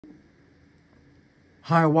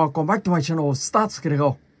Hi, welcome back to my channel. Start cái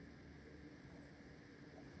go.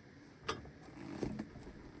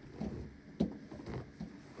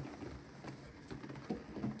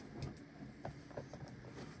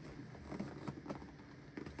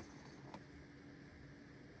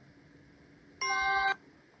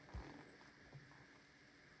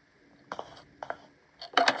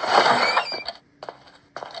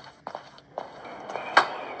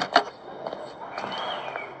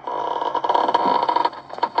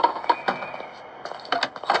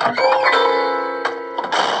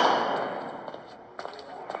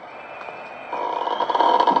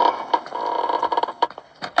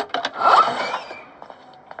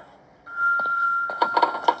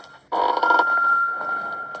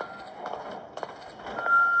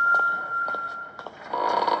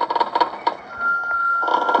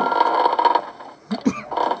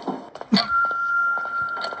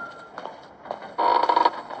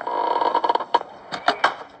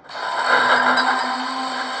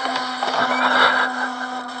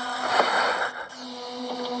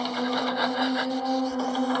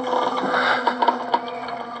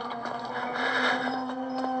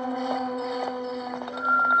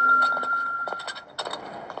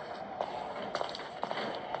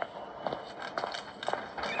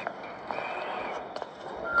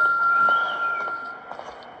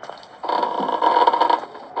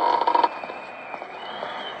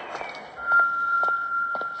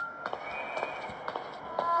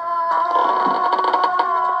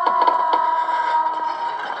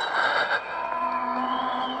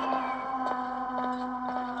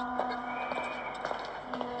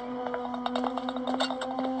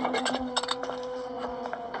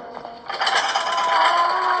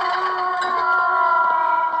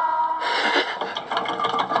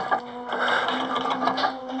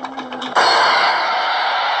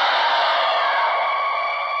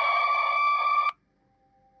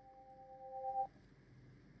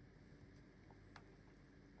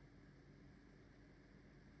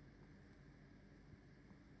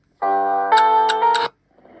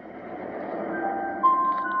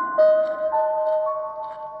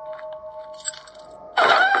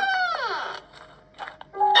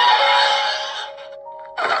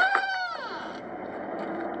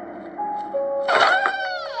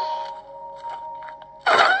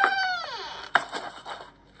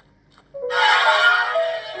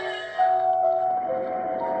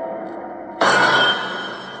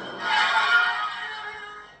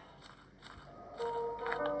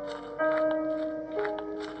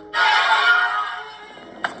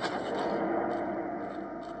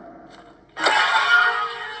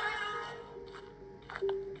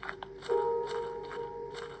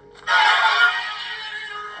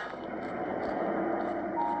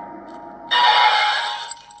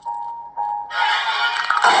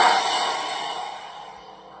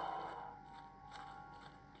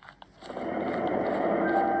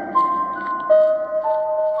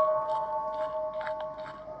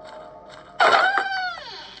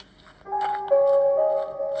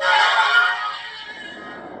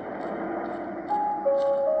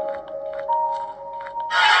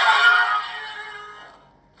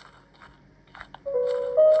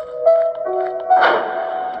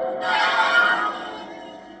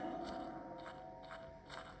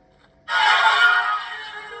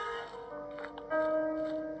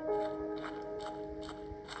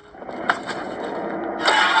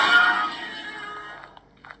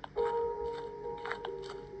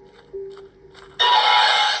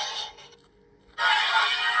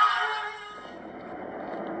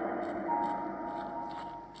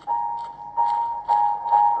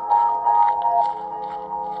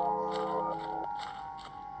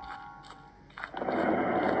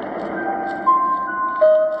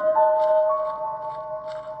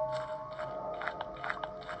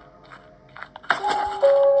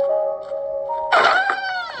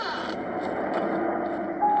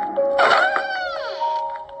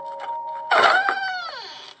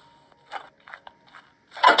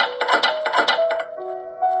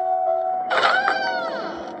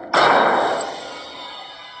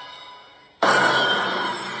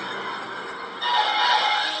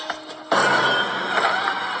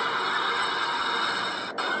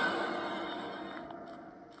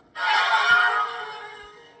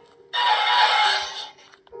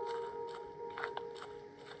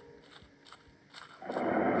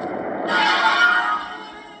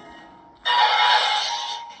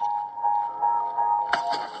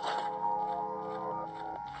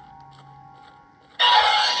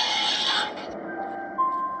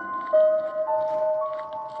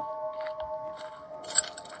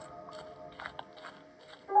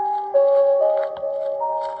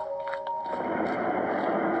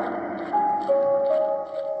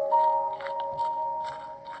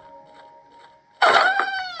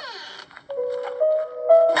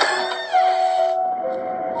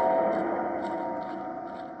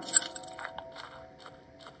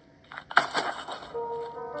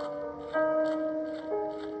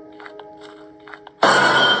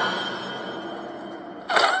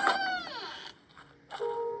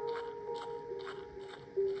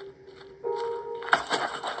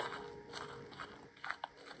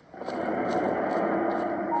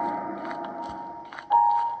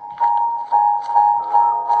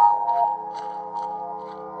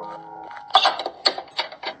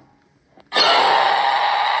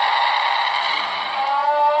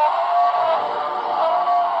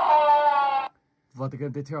 Và từ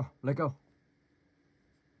game tiếp theo, let's go.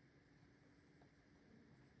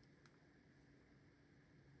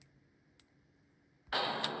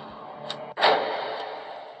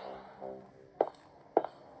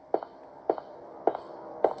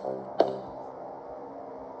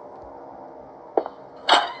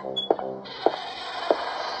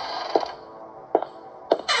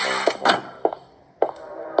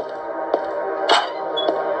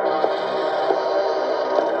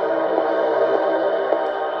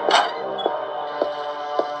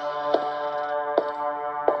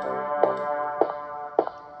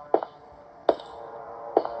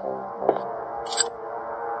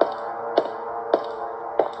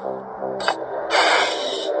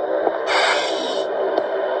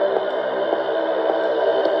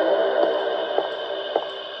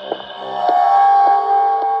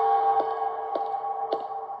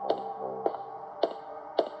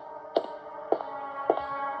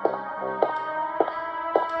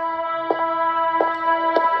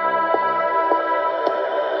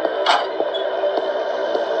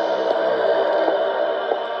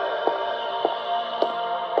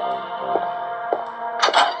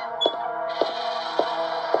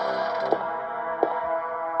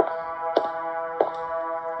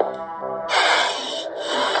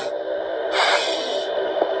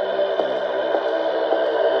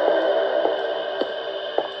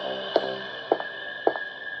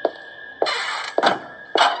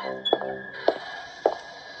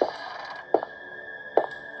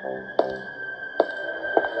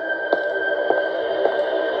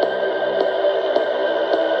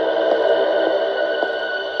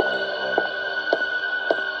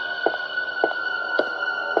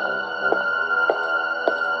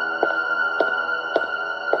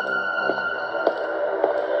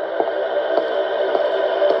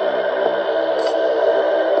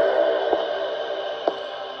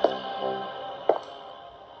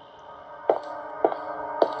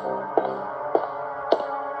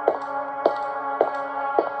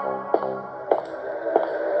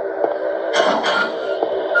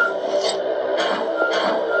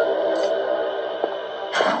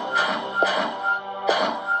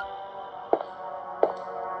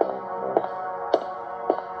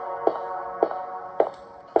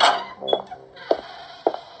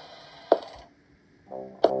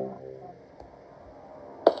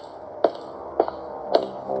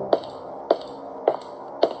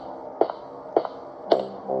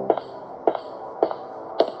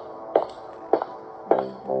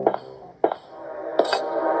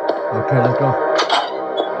 Okay, let's go.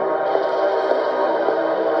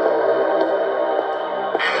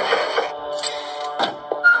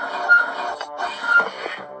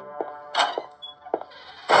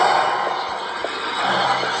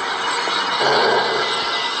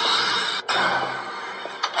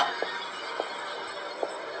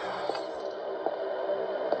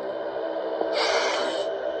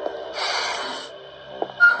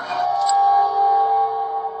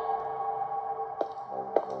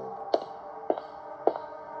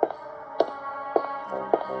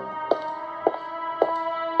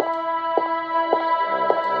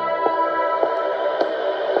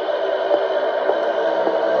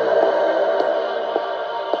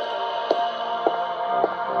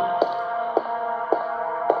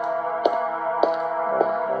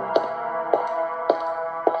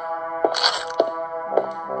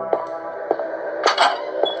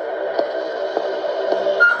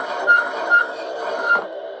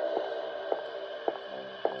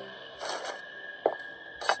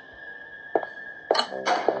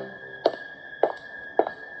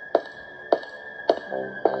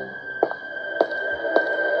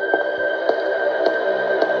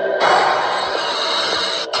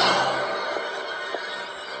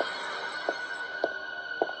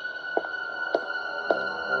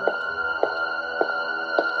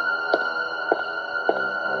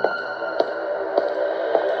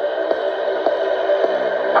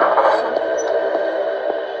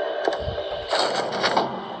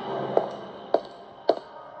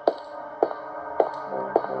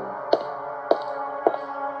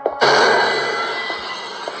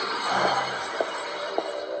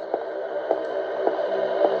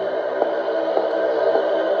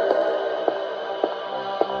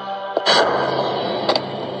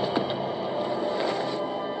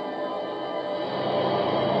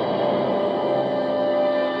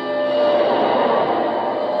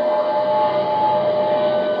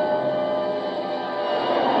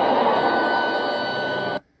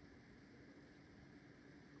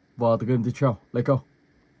 Và từ game tiếp theo, let's go.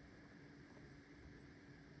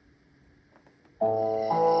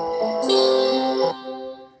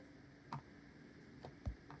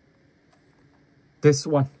 This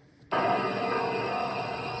one.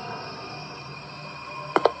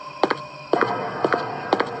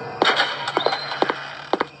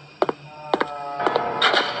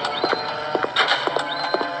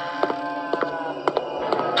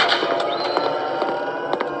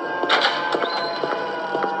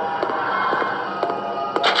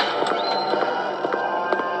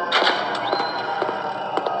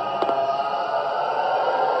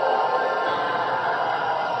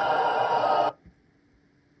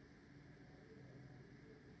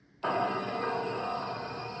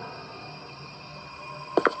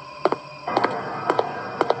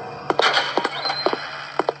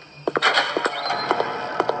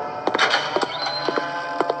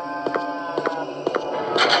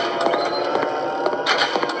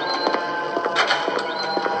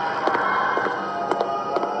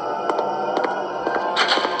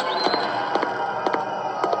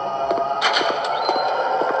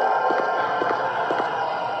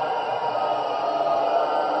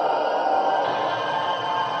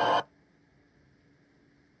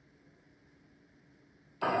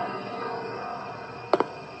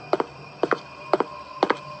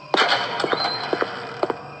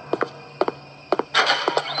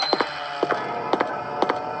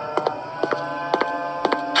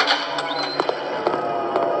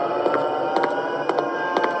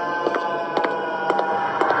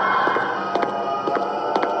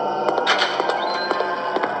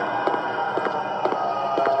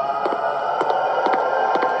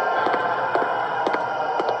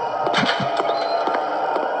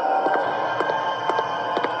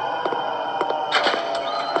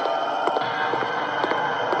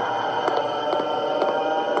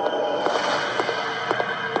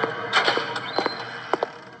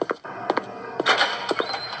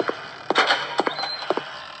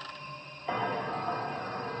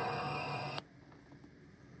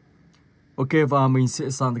 Ok, và mình sẽ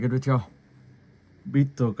sang cái tiếp theo.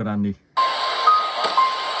 Bitter Granny.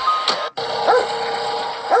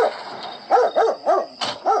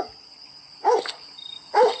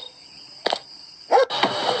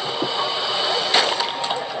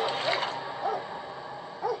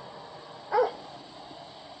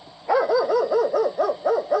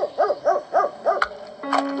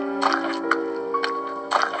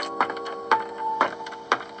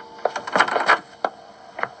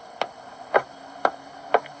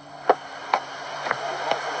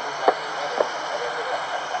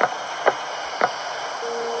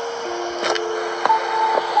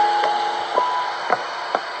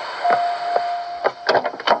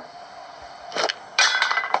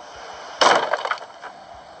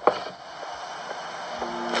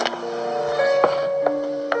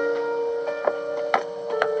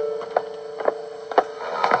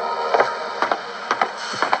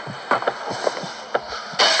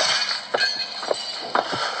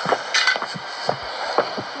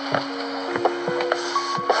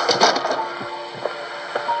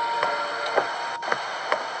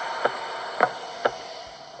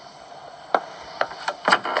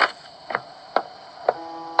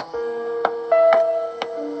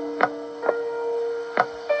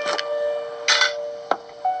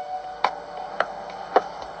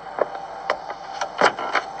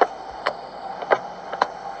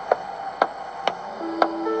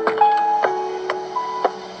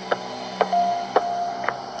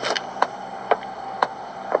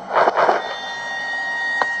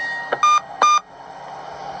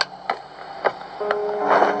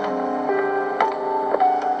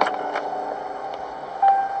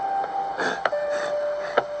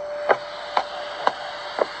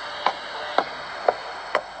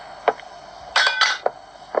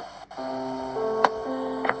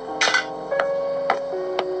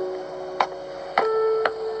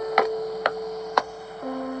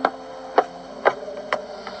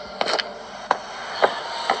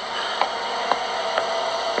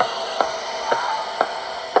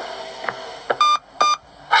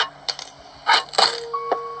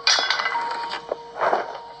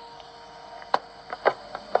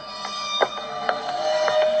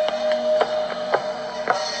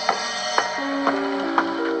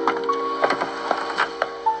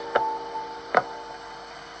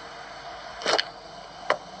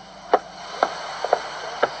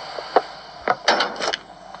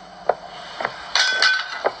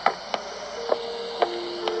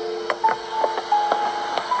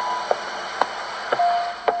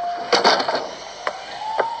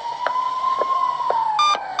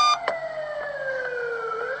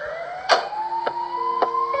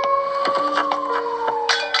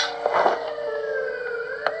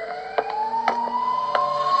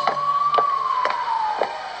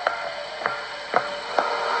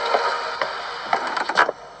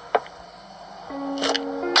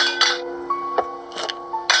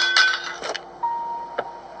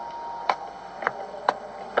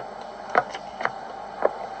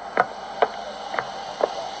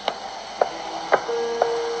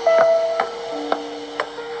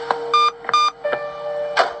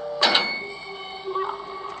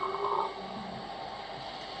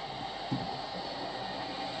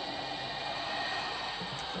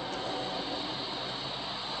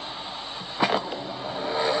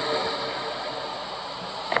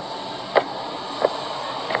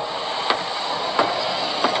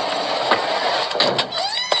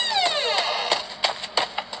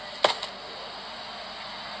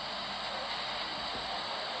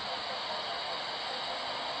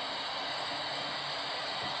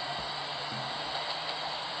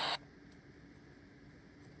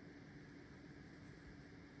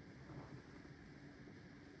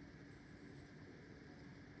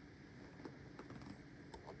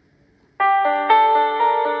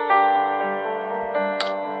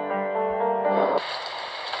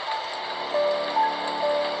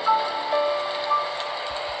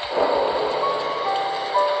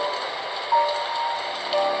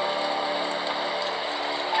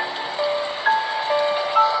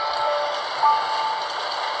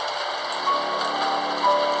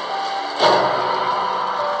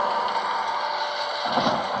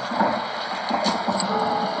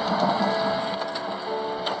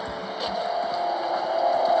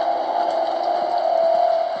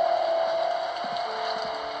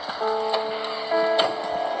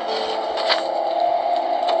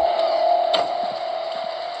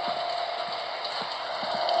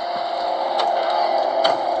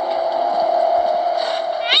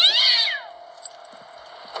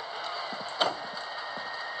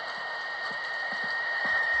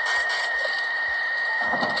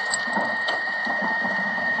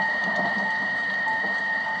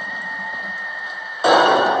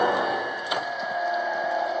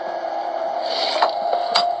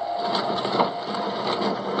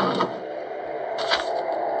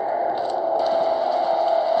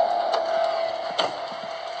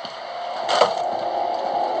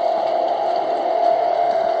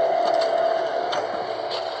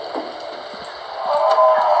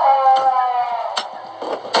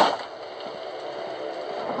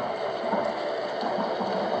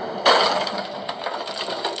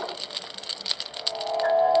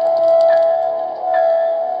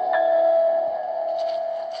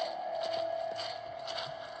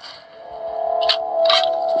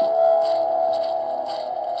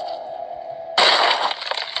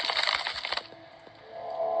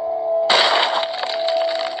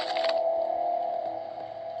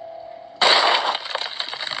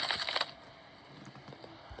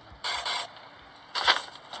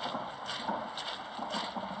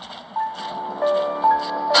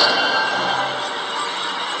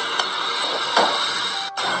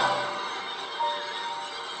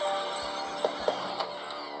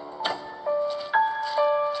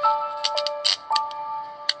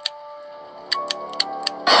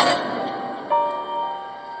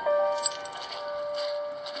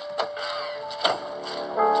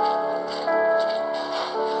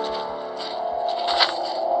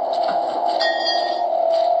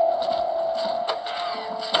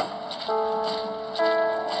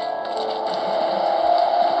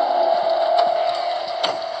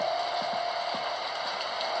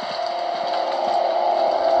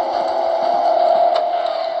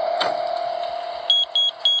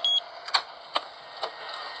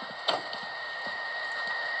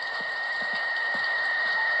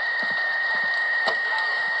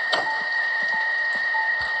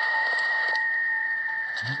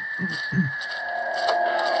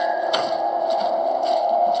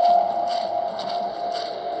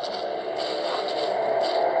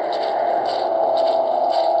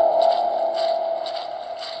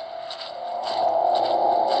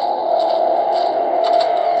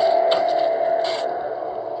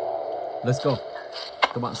 Let's go.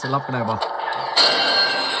 Các bạn sẽ lắp cái này vào.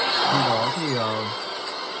 Khi đó thì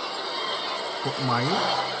cỗ máy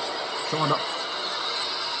sẽ hoạt động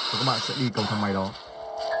và các bạn sẽ đi cầu thang máy đó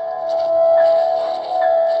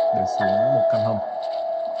để xuống một căn hầm.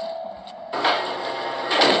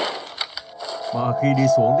 Và khi đi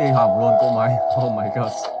xuống thì hỏng luôn cỗ máy. Oh my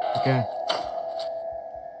god. Ok.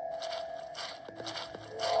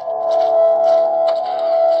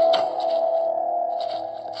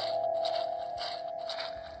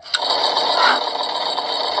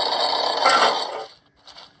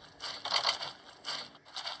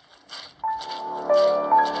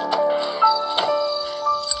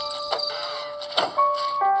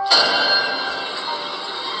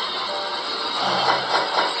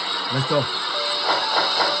 Let's go.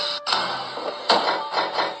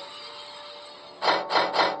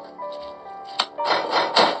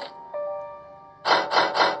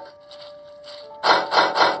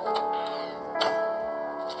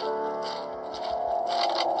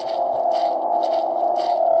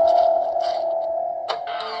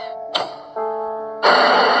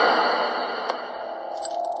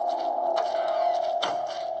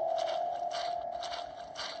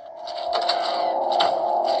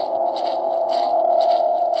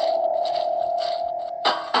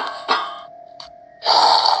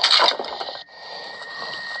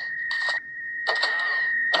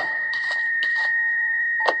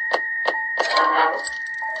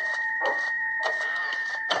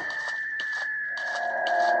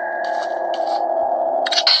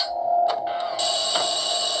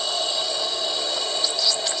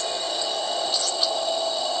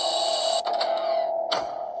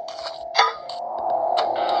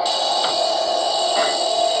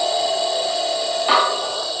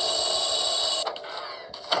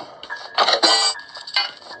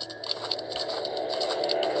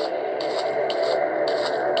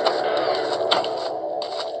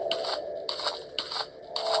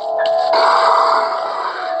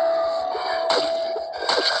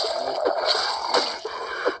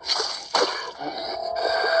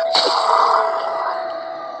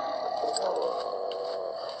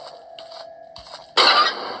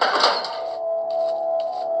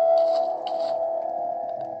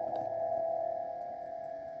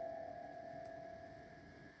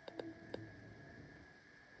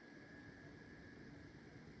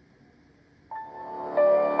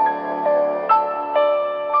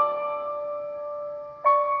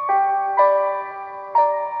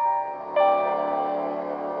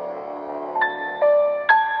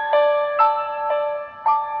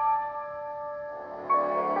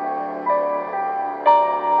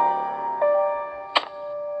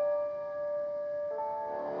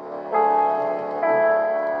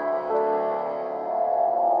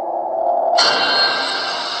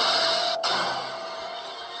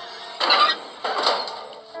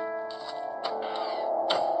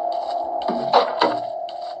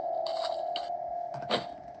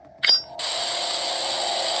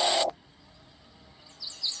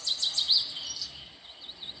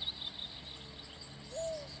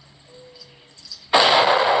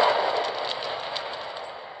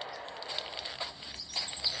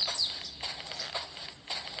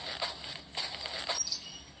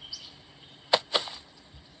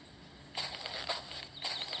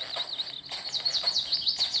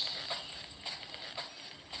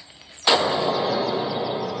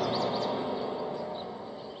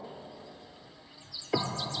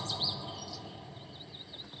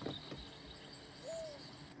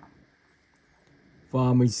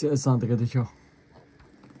 Và mình sẽ sang tới cái tiếp theo.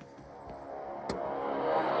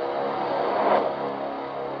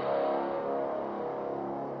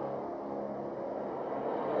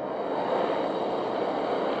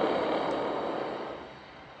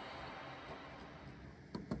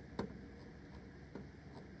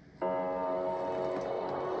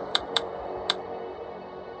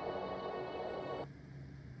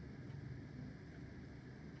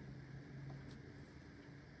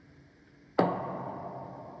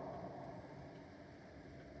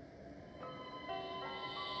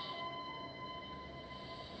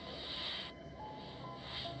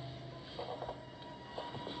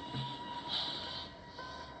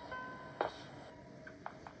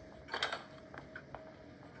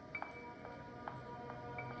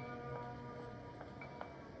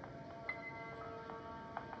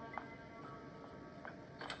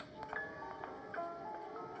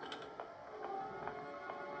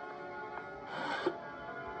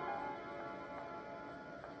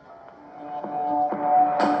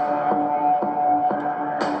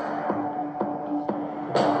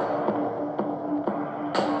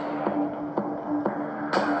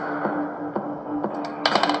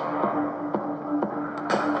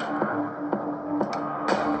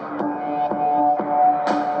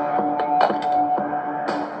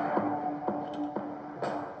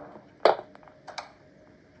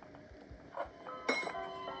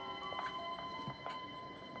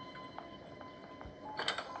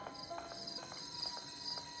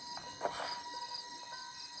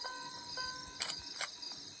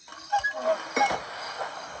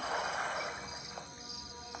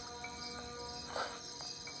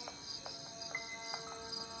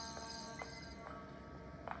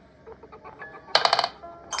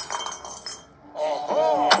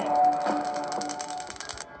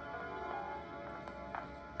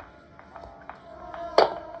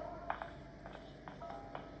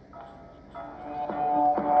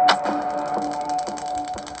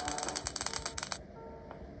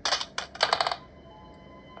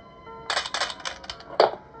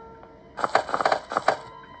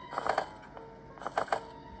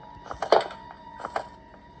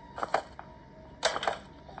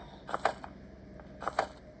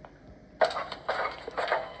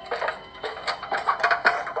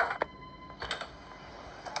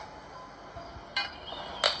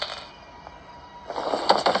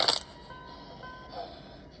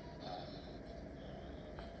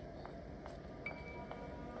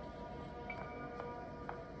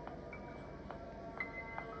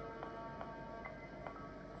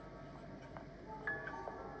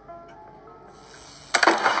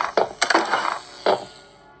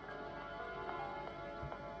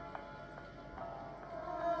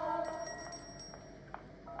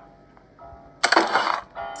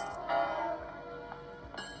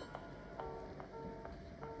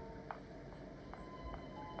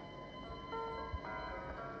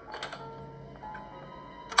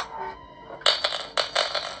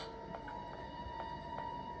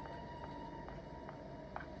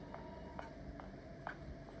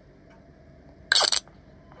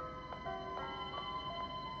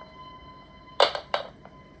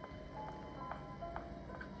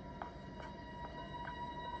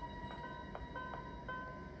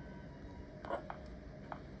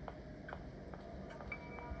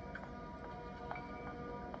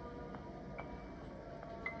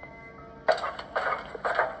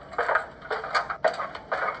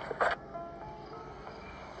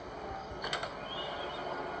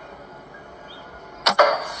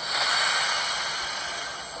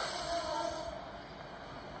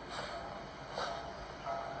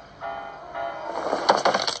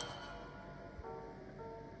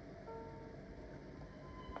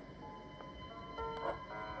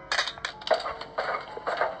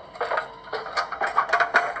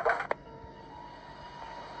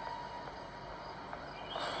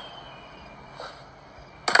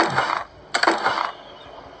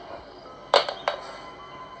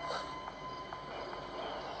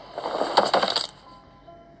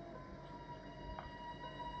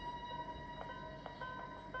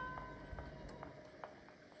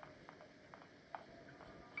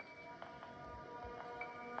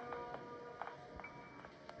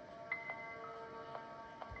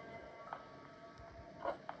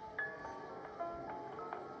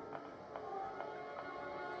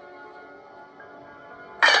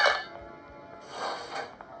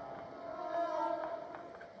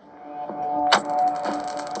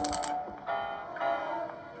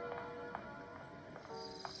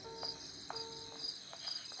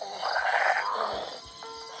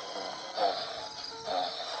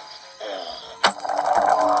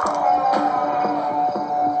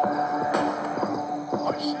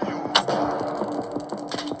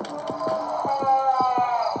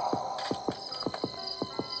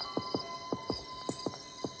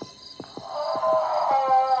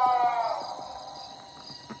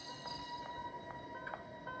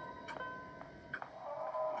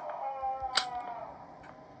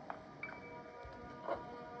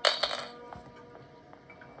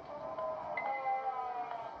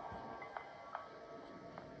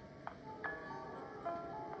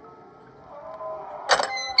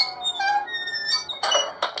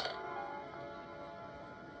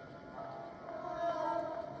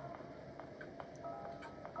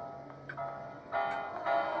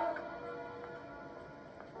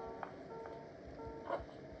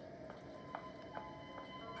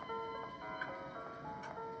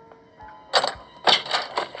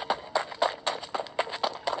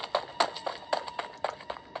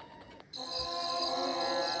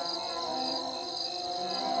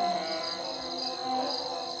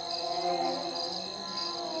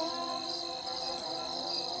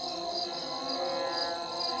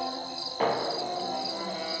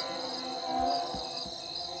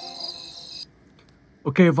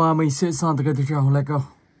 Ok, và mình sẽ sang tới cái tiếp theo. Let's go.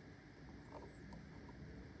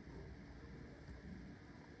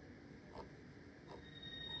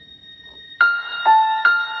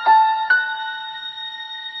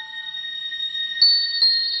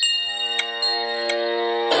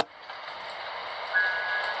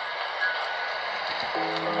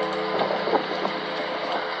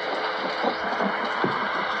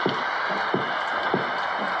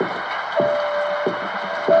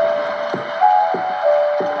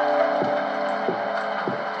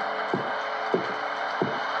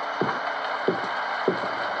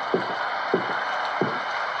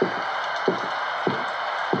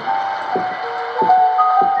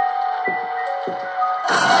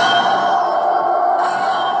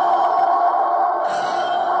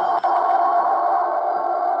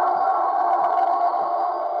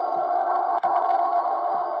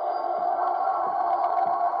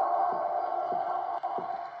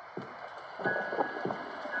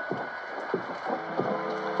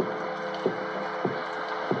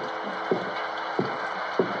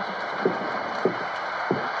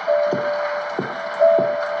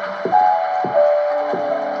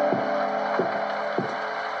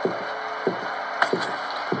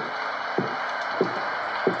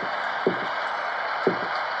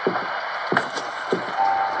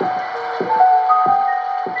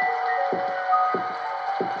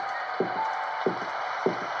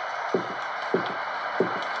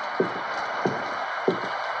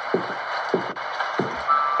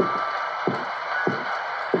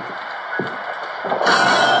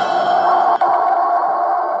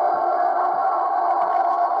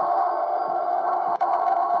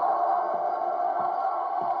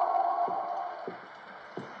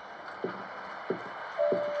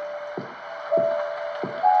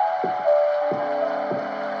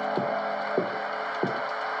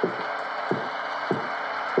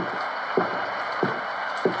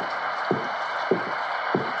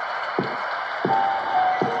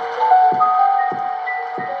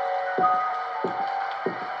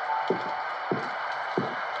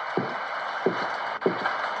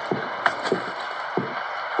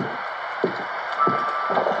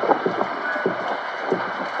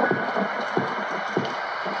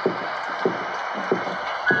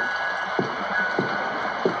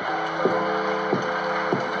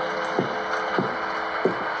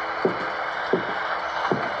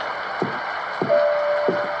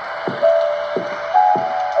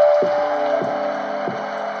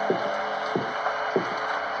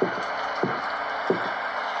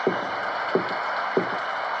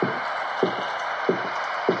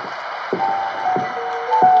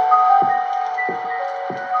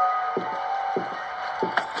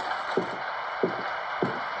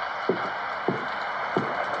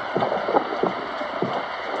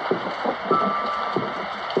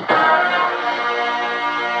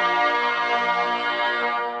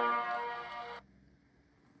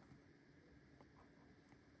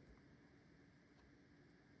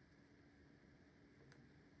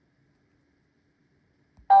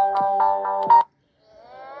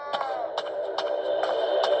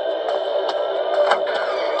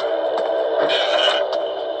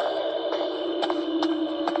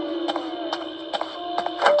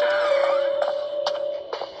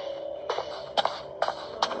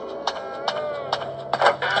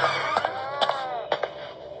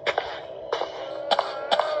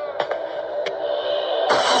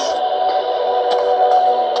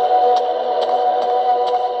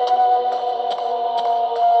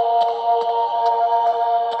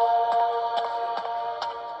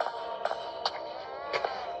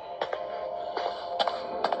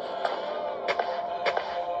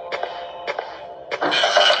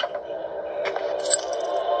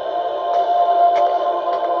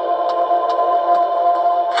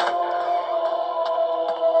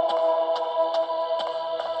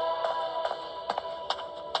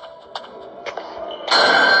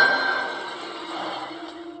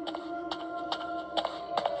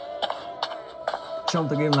 Trong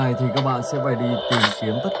tựa game này thì các bạn sẽ phải đi tìm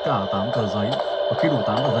kiếm tất cả 8 tờ giấy. Và khi đủ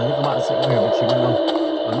 8 tờ giấy thì các bạn sẽ về vị trí ban đầu,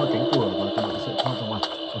 ấn vào cánh cửa và các bạn sẽ thoát ra ngoài.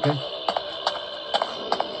 Ok.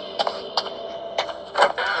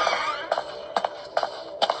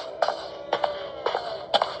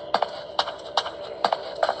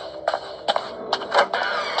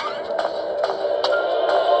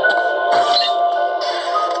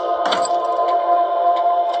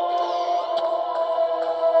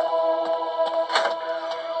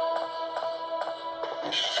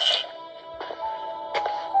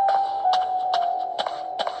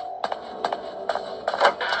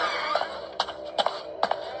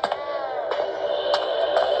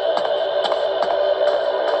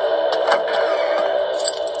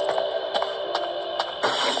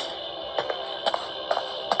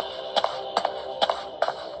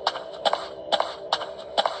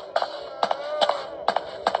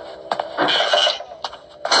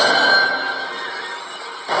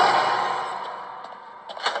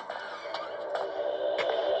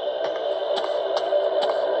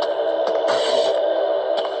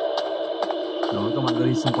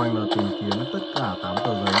 xung quanh và tìm kiếm tất cả 8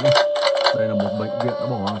 tờ giấy này. Đây là một bệnh viện đã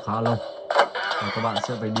bỏ hoang khá lâu. Và các bạn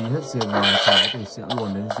sẽ phải đi hết rìa ngoài, sau đó thì sẽ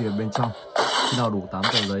luồn đến rìa bên trong. Khi nào đủ 8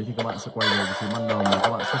 tờ giấy thì các bạn sẽ quay về vị trí ban đầu mà các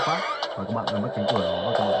bạn xuất phát. Và các bạn ấn bắt cánh cửa đó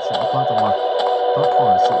và các bạn sẽ thoát ra ngoài, thoát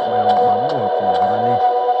khỏi sự bám đuổi của Granny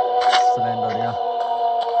Slendrina.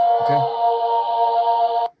 Ok.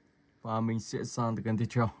 Và mình sẽ sang từ kênh tiếp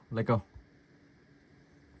theo. Let's go.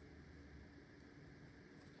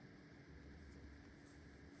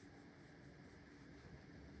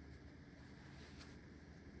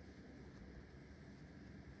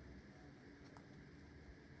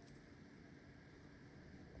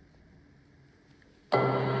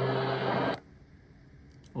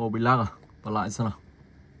 Ồ, bị lag à? Và lại xem nào.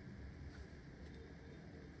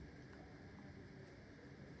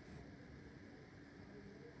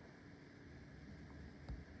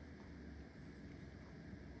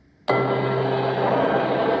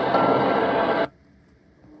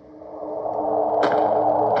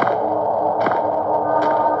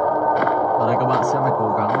 Ở đây các bạn sẽ phải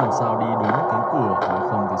cố gắng làm sao đi đúng cánh cửa, nếu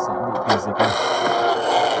không thì sẽ bị tiêu diệt.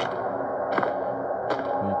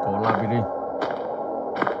 Vì có Labiring.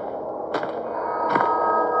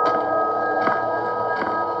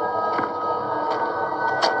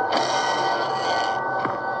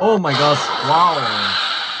 Oh my god, wow.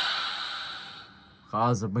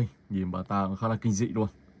 Khá giật mình, nhìn bà ta khá là kinh dị luôn.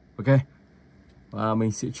 Ok. Và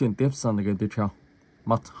mình sẽ chuyển tiếp sang game tiếp theo.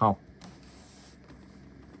 Madhouse.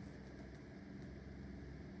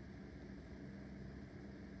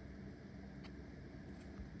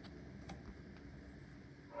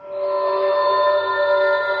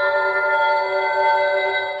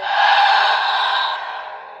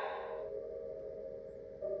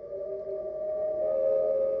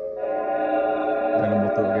 Đây là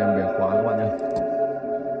một tựa game bẻ khóa các bạn nhé.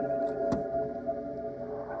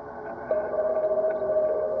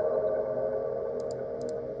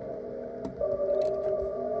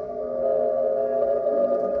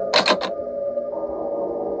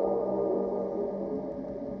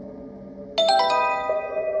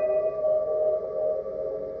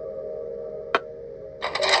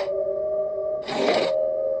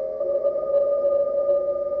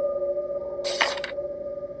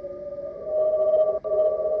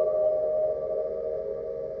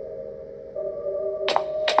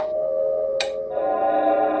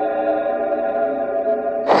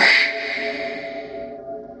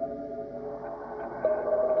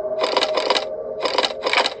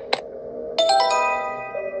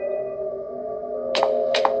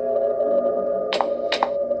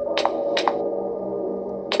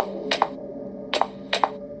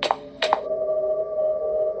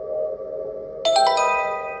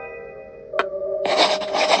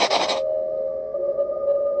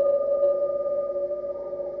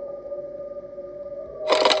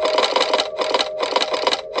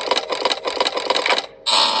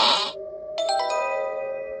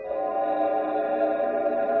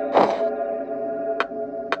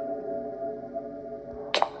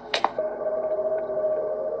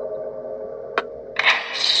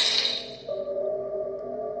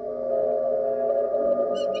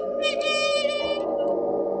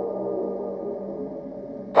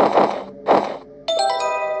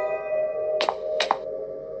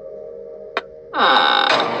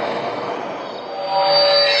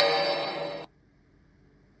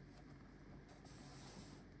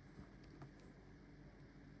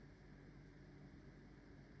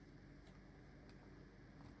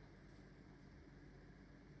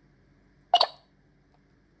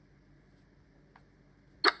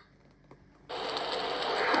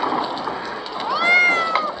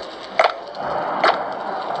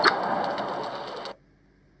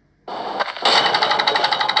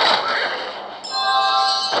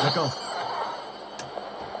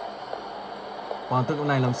 Hoàn tất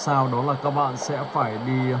này làm sao đó là các bạn sẽ phải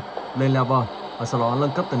đi lên level và sau đó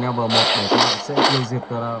nâng cấp từ level 1 để các bạn sẽ tiêu diệt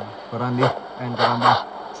Granny and Grandma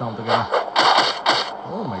trong tựa game này.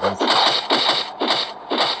 Oh my god.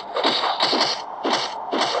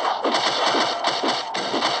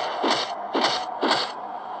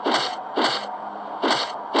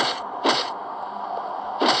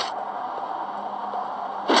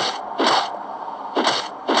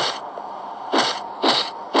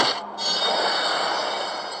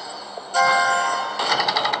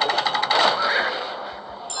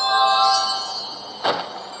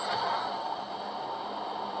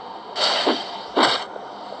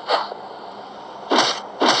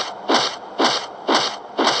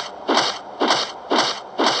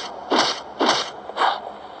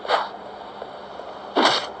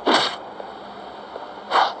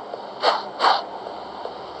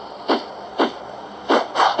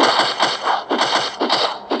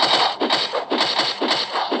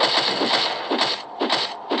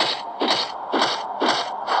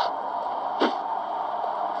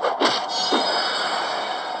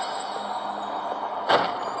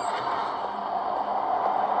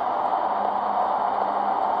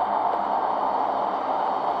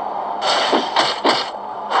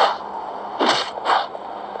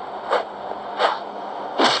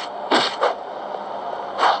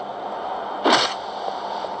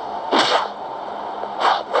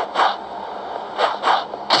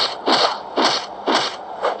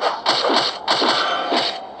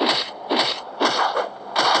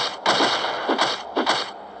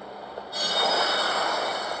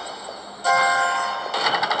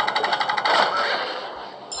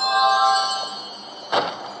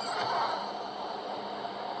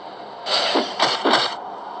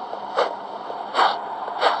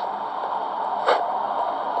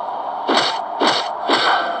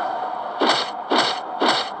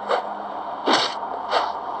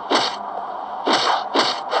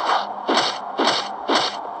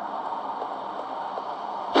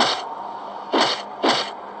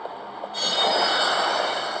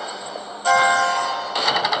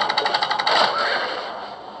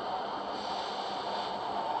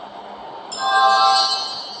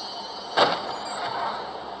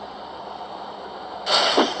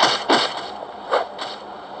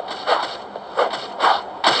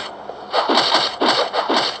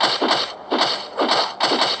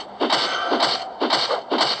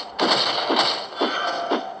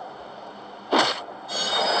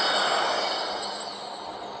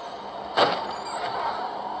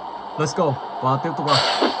 Let's go. Và tiếp tục nào.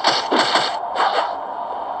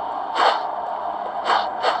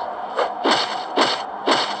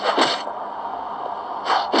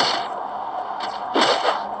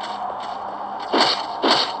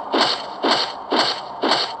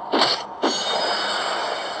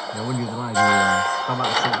 Nếu mà như thế này thì các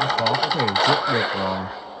bạn sẽ khó có thể giết được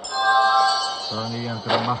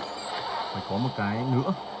Slendrina. Phải có một cái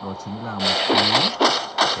nữa, đó chính là một cái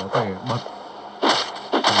có thể bật.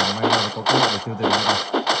 May ra có cơ hội để tiêu diệt nó này.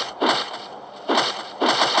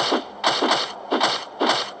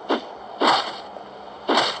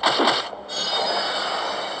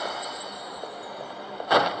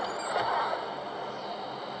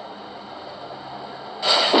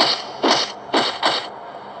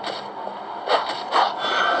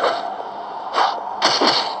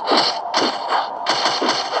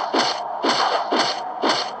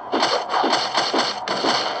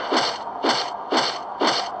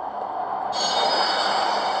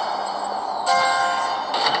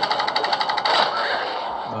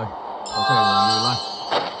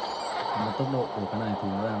 Tốc độ của cái này thì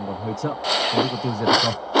nó đang còn hơi chậm, không biết có tiêu diệt được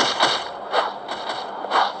không.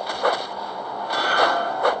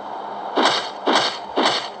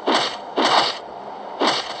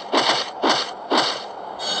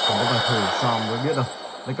 Còn có phải thử xong mới biết đâu.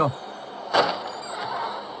 Lấy câu.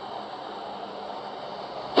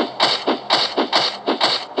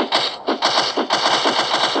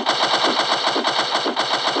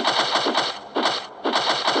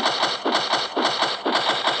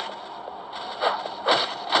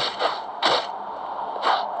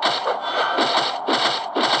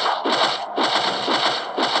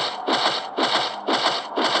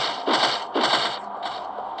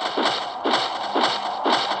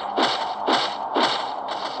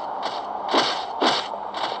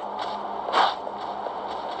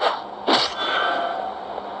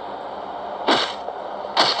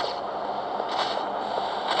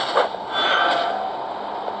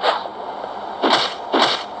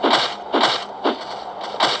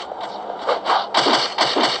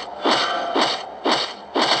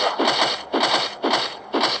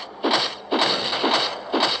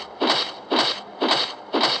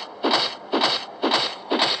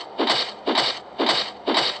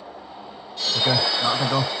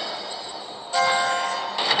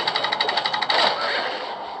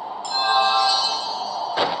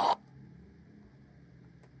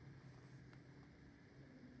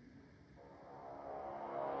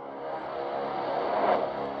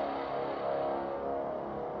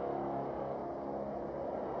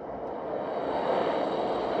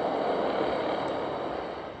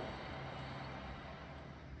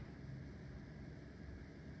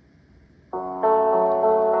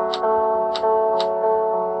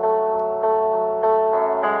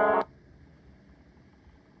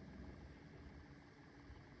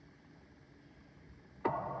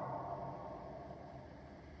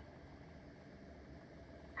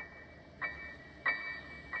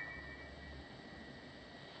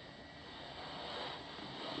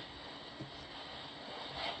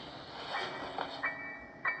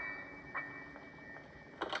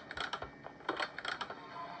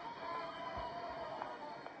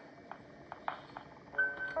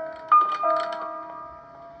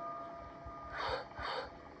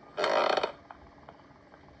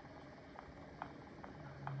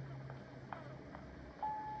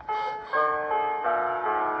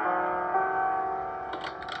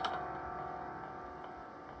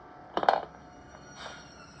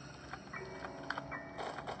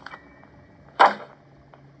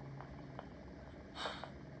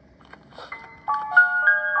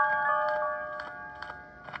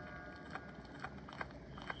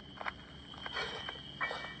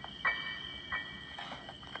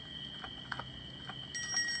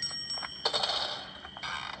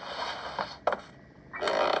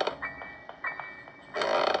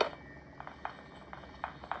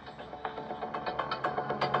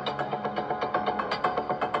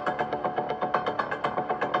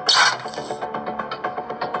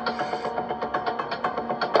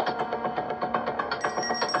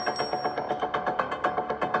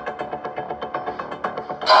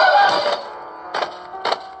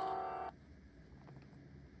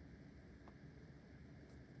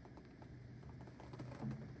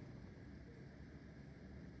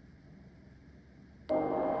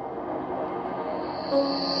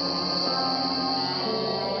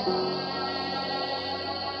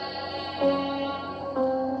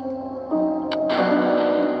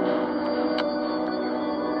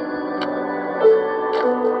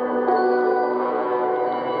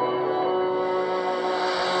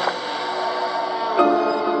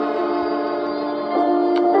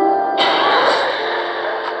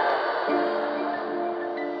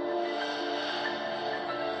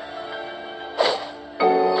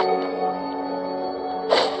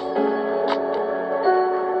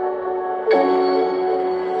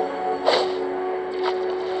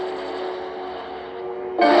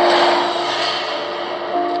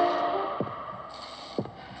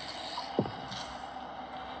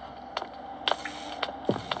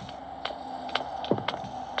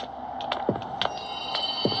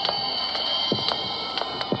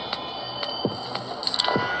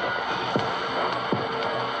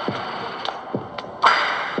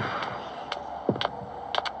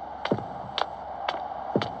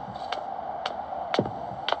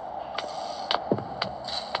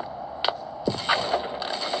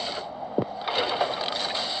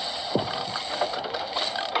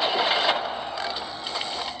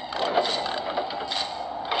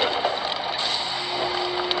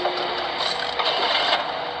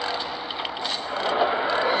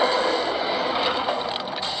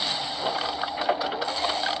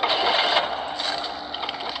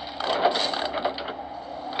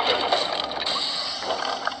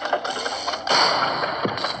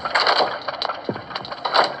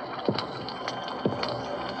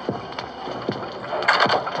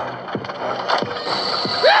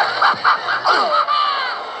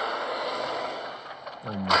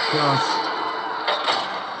 Playhouse.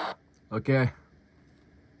 Ok.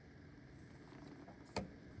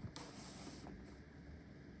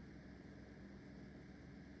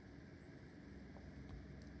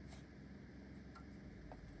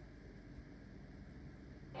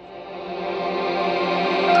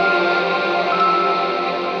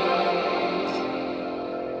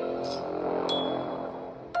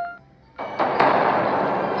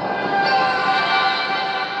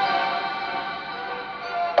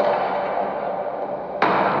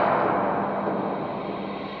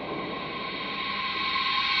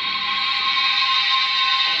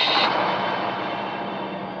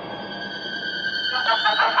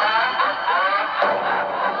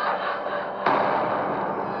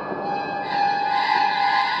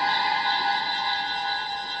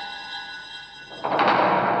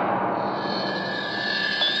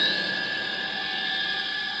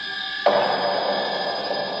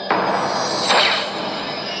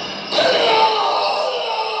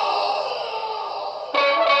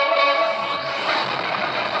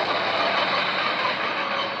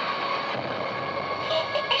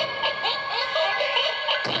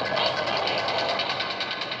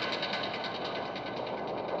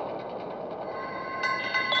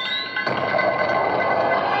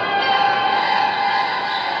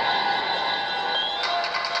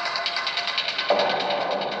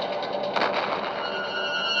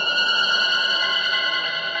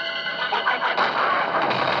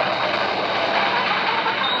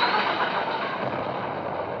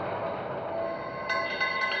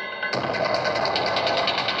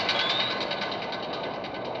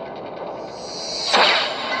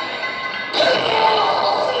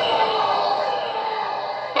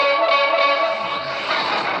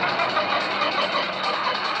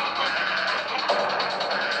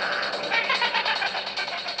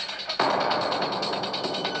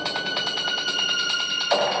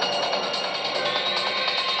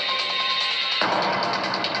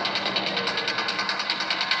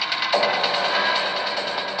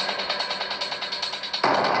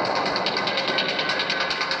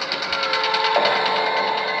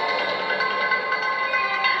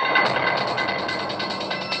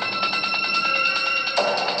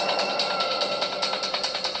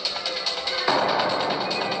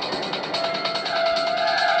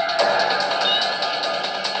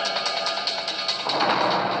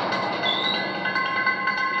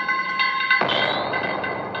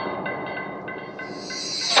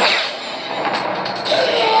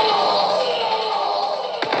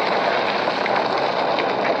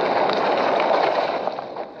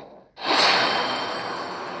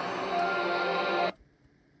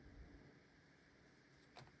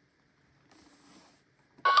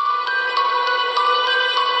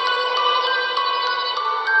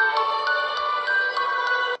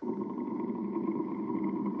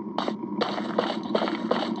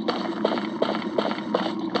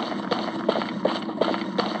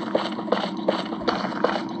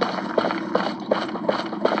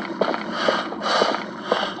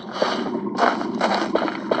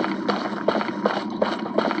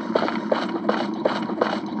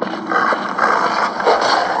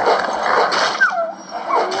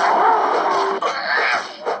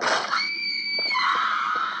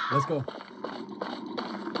 Let's go.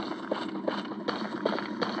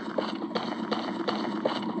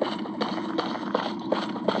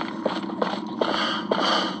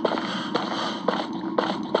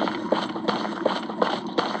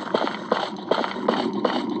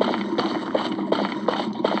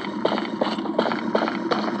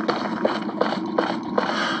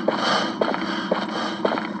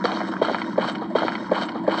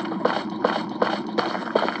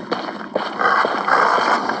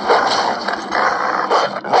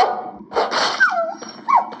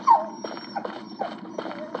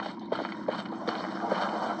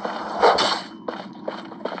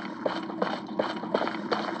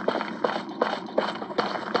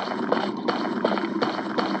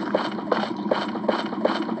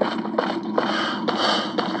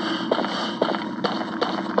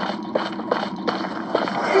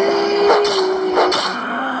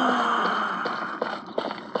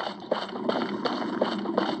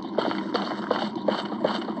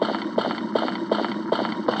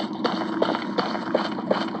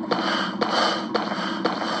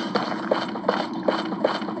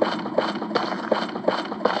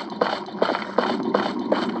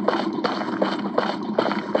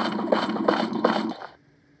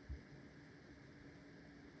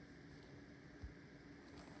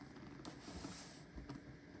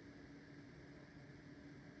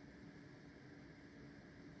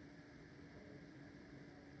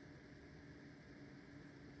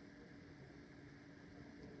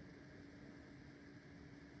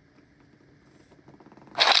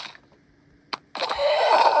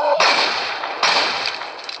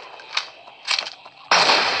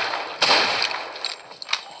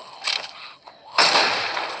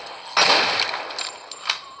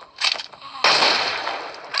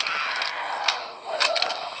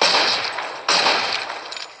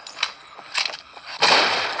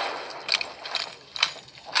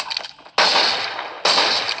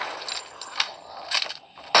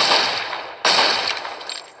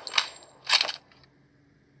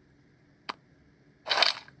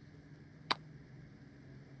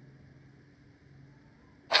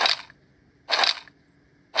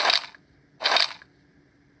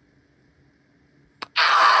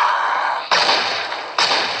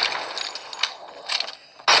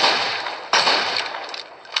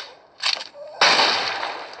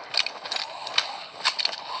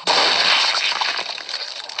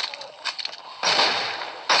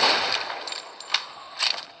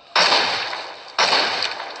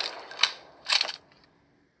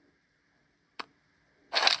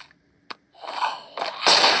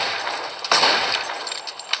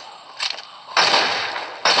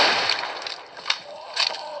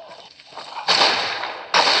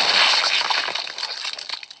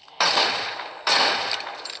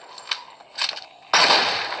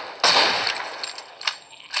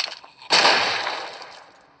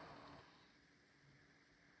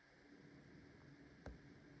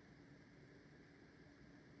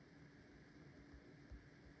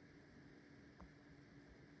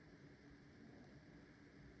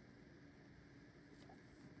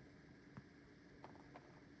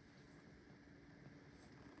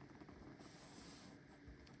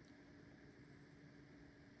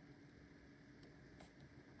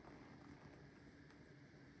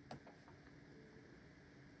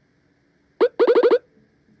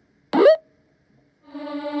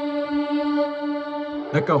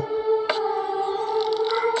 Let's go.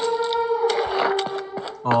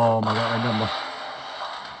 Oh my god, anh nhầm rồi.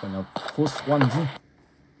 Phải là first one chứ.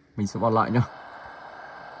 Mình sẽ vào lại nhá.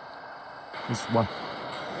 First one.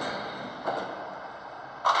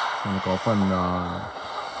 Xem có phần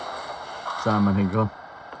ra màn hình không?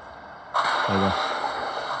 Đây rồi.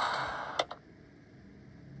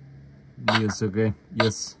 News game.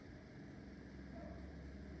 Yes.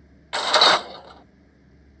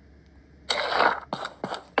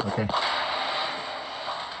 Okay.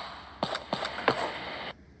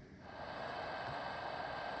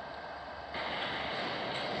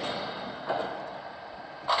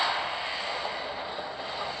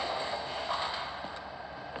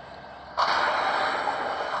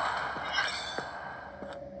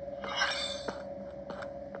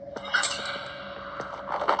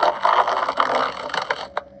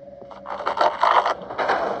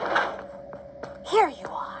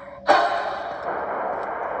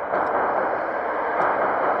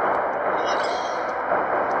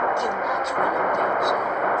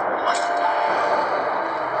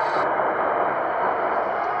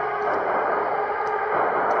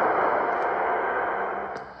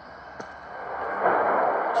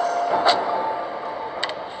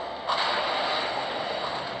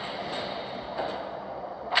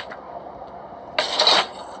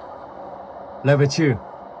 Level 2.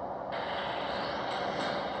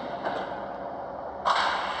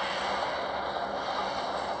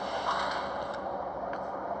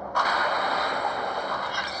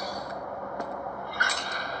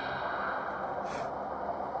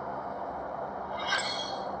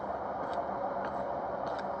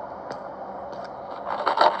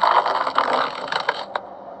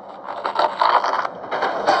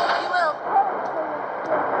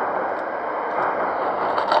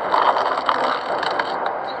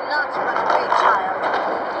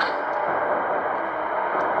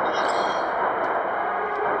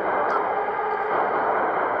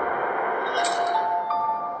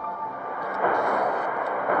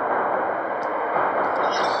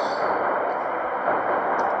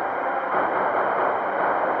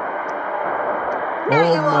 Oh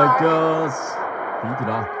my god. Tí từ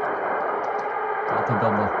đó đã thành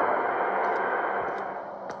công rồi.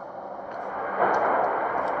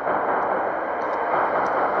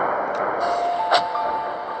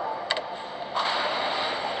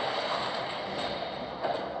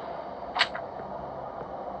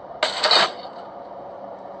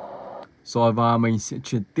 Rồi và mình sẽ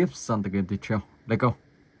chuyển tiếp sang tựa game tiếp theo. Let's go.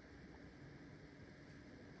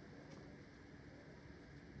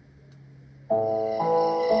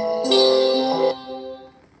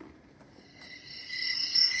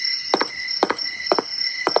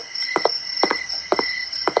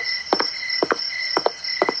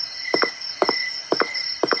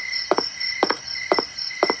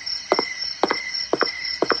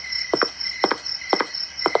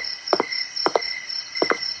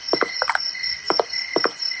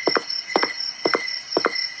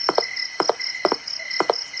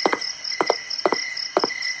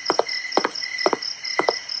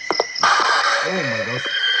 Oh my god.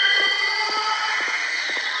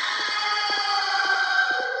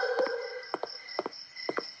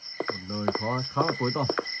 Một đời khá là tối tăm.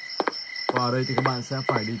 Và ở đây thì các bạn sẽ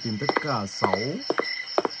phải đi tìm tất cả 6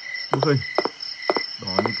 bức hình. Đó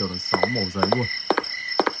như kiểu là 6 mẩu giấy luôn.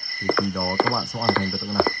 Thì khi đó các bạn sẽ hoàn thành được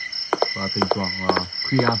này. Và thỉnh thoảng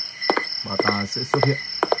Kuyang bà ta sẽ xuất hiện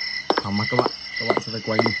thắm mắt các bạn sẽ phải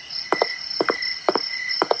quay đi.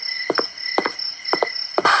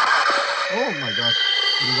 Oh my god,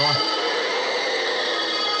 đi rồi.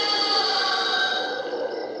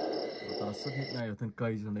 Bà ta xuất hiện ngay ở thân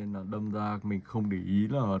cây cho nên là đâm ra mình không để ý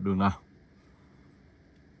là đường nào.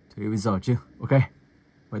 Thế bây giờ chứ, ok.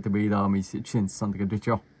 Vậy thì bây giờ mình sẽ chuyển sang cái tiếp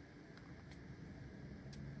theo.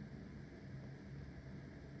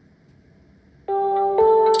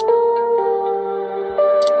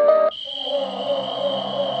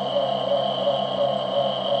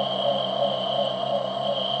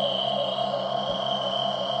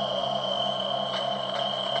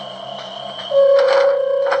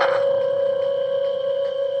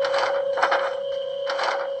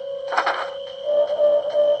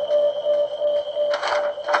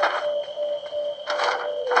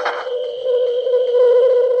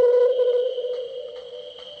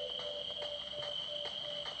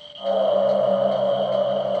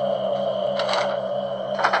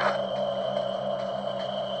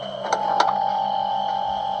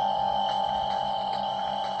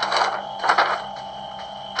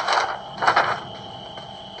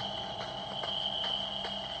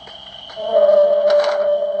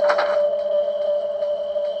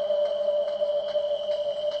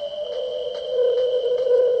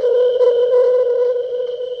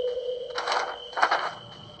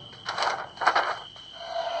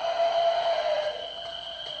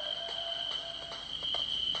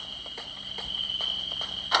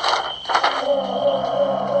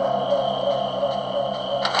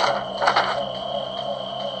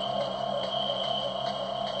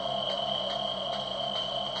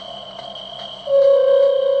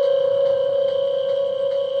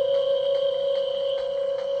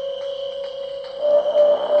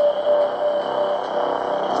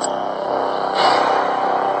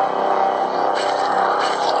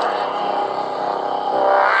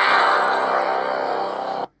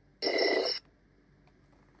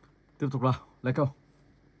 Tiếp tục nào, let's go.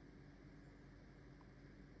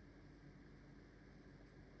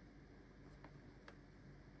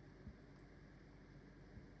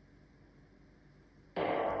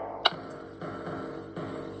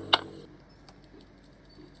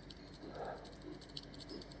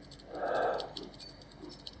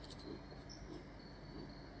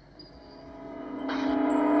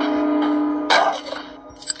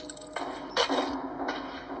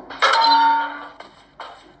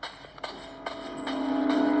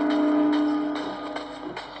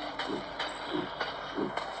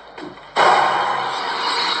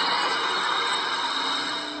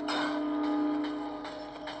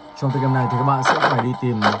 Trong tựa game này thì các bạn sẽ phải đi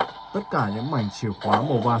tìm tất cả những mảnh chìa khóa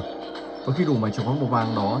màu vàng. Và khi đủ mảnh chìa khóa màu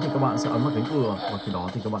vàng đó thì các bạn sẽ ấn vào cánh cửa. Và khi đó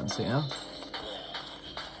thì các bạn sẽ...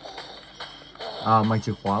 mảnh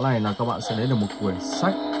chìa khóa này là các bạn sẽ lấy được một quyển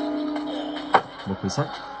sách. Một quyển sách.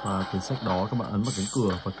 Và quyển sách đó các bạn ấn vào cánh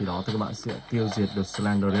cửa. Và khi đó thì các bạn sẽ tiêu diệt được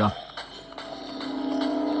Slendrina.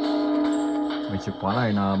 Mảnh chìa khóa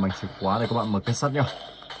này là mảnh chìa khóa để các bạn mở kết sắt nhá.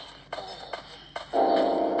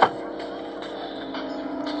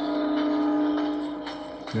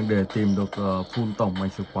 Nhưng để tìm được full tổng mảnh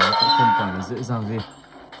chìa khóa cũng không phải là dễ dàng gì.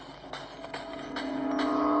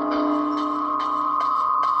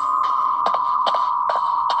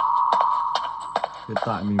 Hiện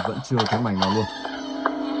tại mình vẫn chưa thấy mảnh nào luôn.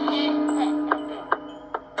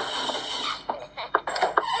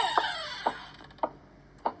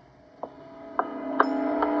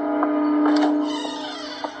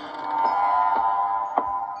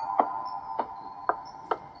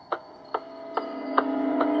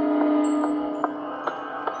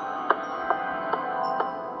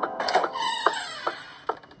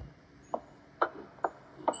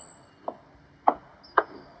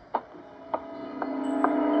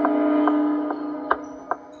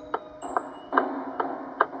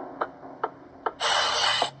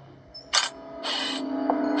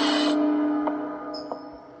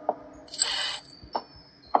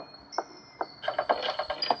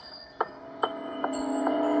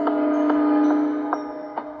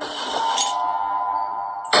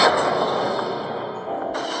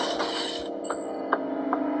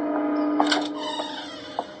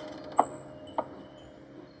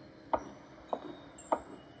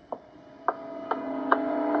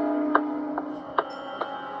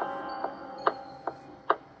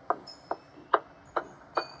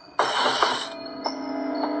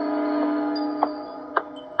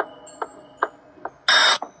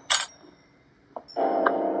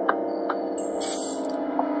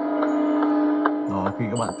 Khi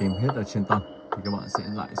các bạn tìm hết ở trên tầng thì các bạn sẽ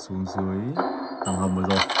lại xuống dưới tầng hầm vừa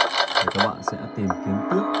rồi để các bạn sẽ tìm kiếm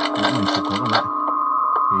tiếp những mảnh chìa khóa còn lại.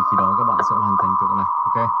 Thì khi đó các bạn sẽ hoàn thành tượng này.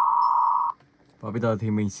 Ok. Và bây giờ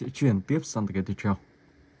thì mình sẽ chuyển tiếp sang cái tiếp theo.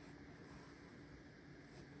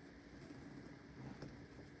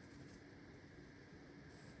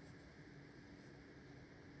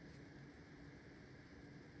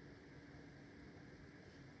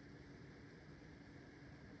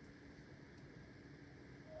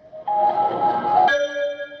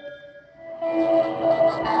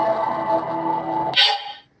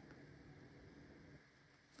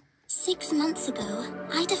 Months ago,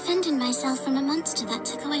 I defended myself from a monster that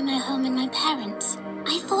took away my home and my parents.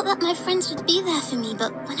 I thought that my friends would be there for me,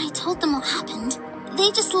 but when I told them what happened, they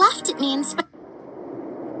just laughed at me and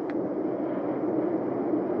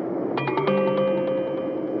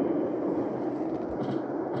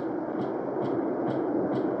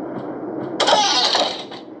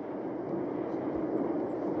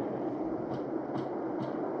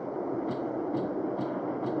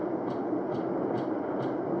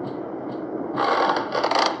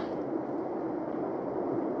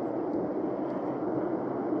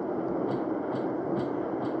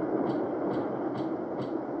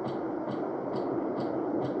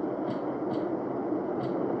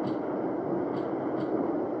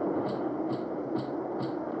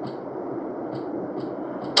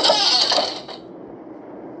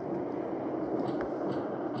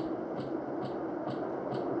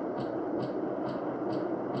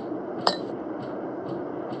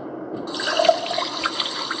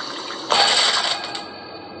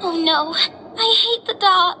Oh no, I hate the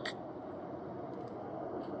dark.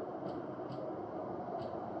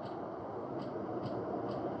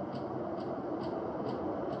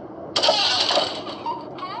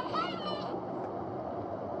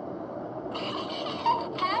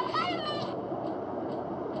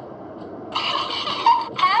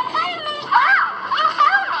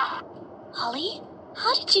 Holly,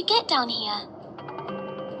 how did you get down here?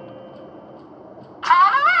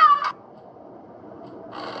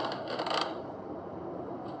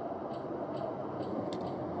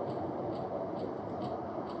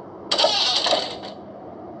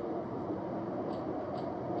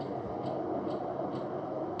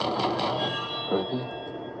 Ruby.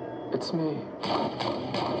 It's me.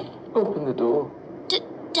 Open the door.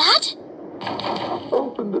 Dad?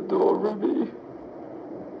 Open the door, Ruby.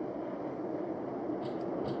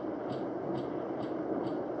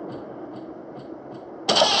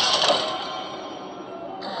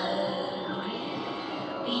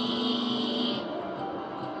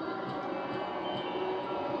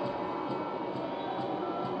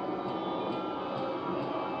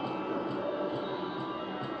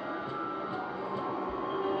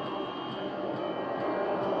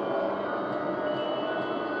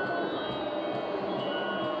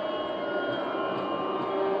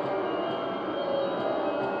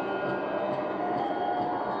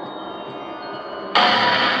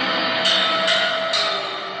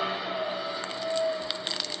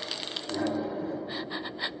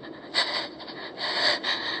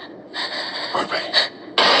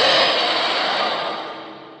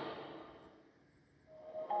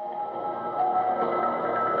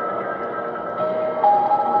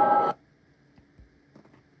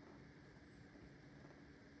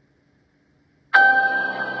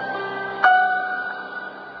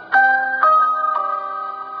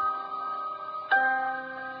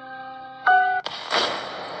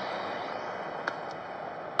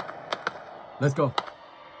 Let's go.